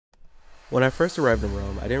When I first arrived in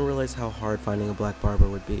Rome, I didn't realize how hard finding a black barber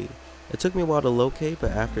would be. It took me a while to locate,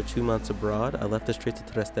 but after 2 months abroad, I left the streets of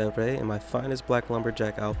Trastevere in my finest black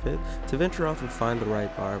lumberjack outfit to venture off and find the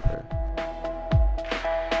right barber.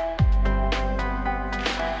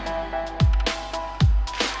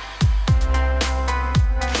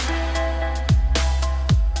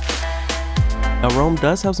 Now Rome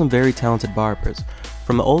does have some very talented barbers.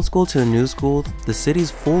 From the old school to the new school, the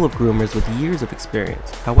city's full of groomers with years of experience.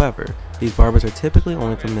 However, these barbers are typically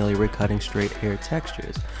only familiar with cutting straight hair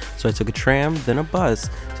textures. So I took a tram, then a bus,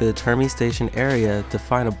 to the Termini station area to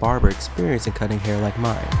find a barber experienced in cutting hair like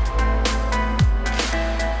mine.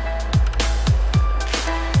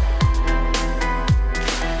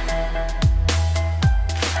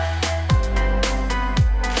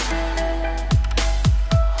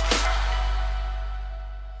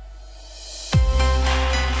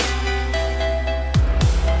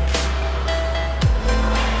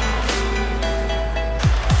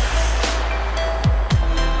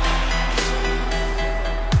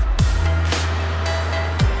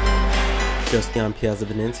 Just beyond Piazza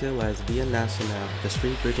Venezia lies Via Nazionale, the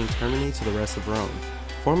street bridging Termini to the rest of Rome.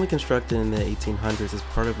 Formerly constructed in the 1800s as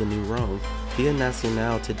part of the New Rome, Via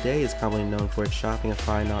Nazionale today is commonly known for its shopping and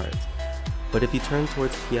fine arts. But if you turn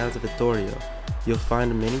towards Piazza Vittorio, you'll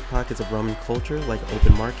find many pockets of Roman culture like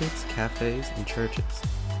open markets, cafes, and churches.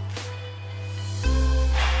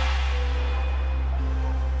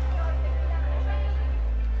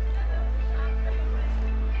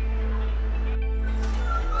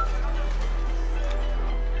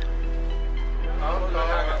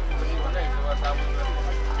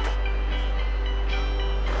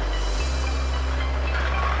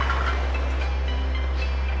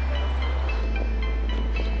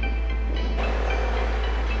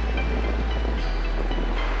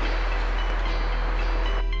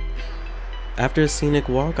 After a scenic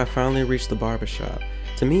walk, I finally reached the barbershop.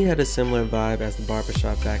 To me, it had a similar vibe as the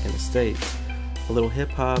barbershop back in the States. A little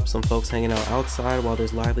hip-hop, some folks hanging out outside while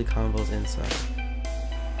there's lively convos inside.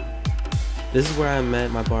 This is where I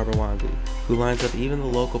met my barber Wandy, who lines up even the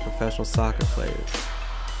local professional soccer players.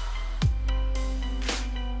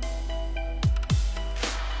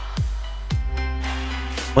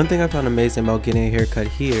 One thing I found amazing about getting a haircut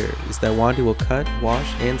here is that Wandy will cut,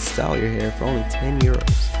 wash, and style your hair for only 10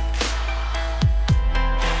 euros.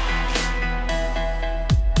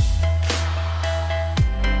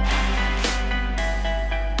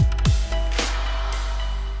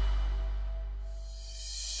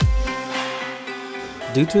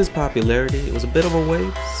 Due to his popularity, it was a bit of a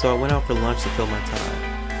wait, so I went out for lunch to fill my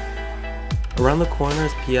time. Around the corner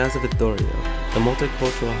is Piazza Vittorio, the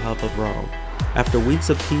multicultural hub of Rome. After weeks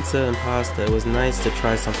of pizza and pasta, it was nice to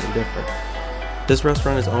try something different. This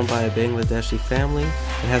restaurant is owned by a Bangladeshi family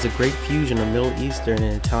and has a great fusion of Middle Eastern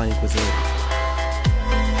and Italian cuisine.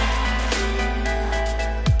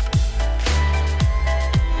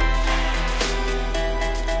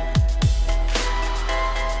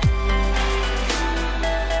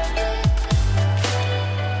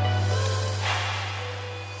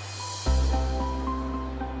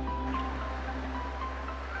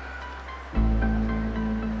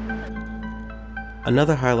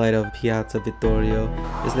 Another highlight of Piazza Vittorio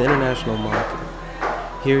is the international market.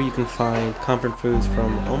 Here you can find comfort foods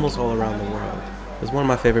from almost all around the world. It's one of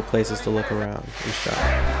my favorite places to look around and shop.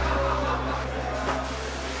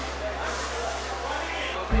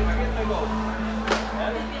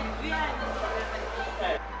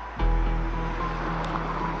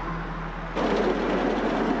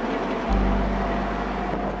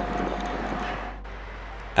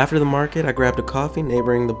 After the market, I grabbed a coffee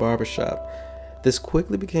neighboring the barbershop. This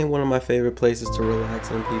quickly became one of my favorite places to relax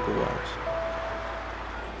and people watch.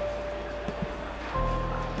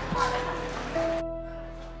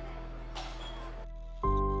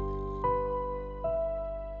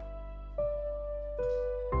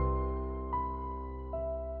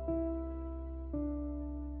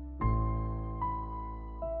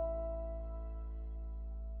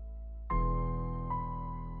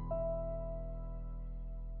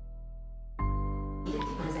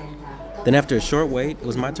 Then after a short wait, it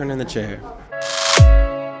was my turn in the chair.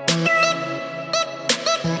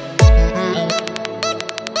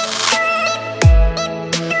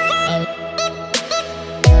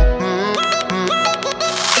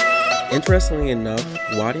 Interestingly enough,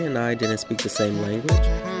 Wadi and I didn't speak the same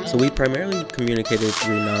language, so we primarily communicated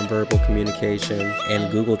through nonverbal communication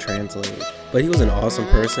and Google Translate. But he was an awesome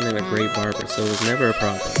person and a great barber, so it was never a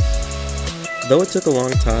problem. Though it took a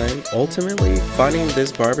long time, ultimately, finding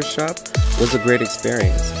this barbershop was a great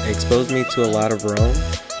experience. It exposed me to a lot of Rome,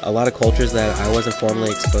 a lot of cultures that I wasn't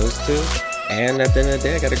formally exposed to, And at the end of the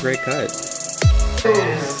day, I got a great cut.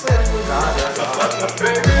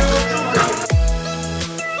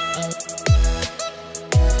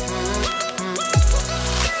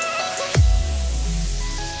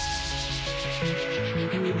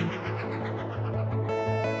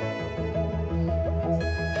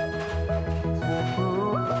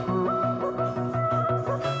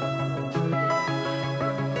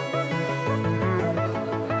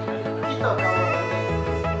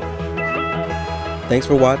 Thanks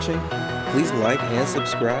for watching. Please like and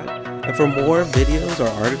subscribe. And for more videos or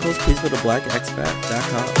articles, please go to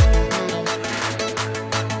blackexpat.com.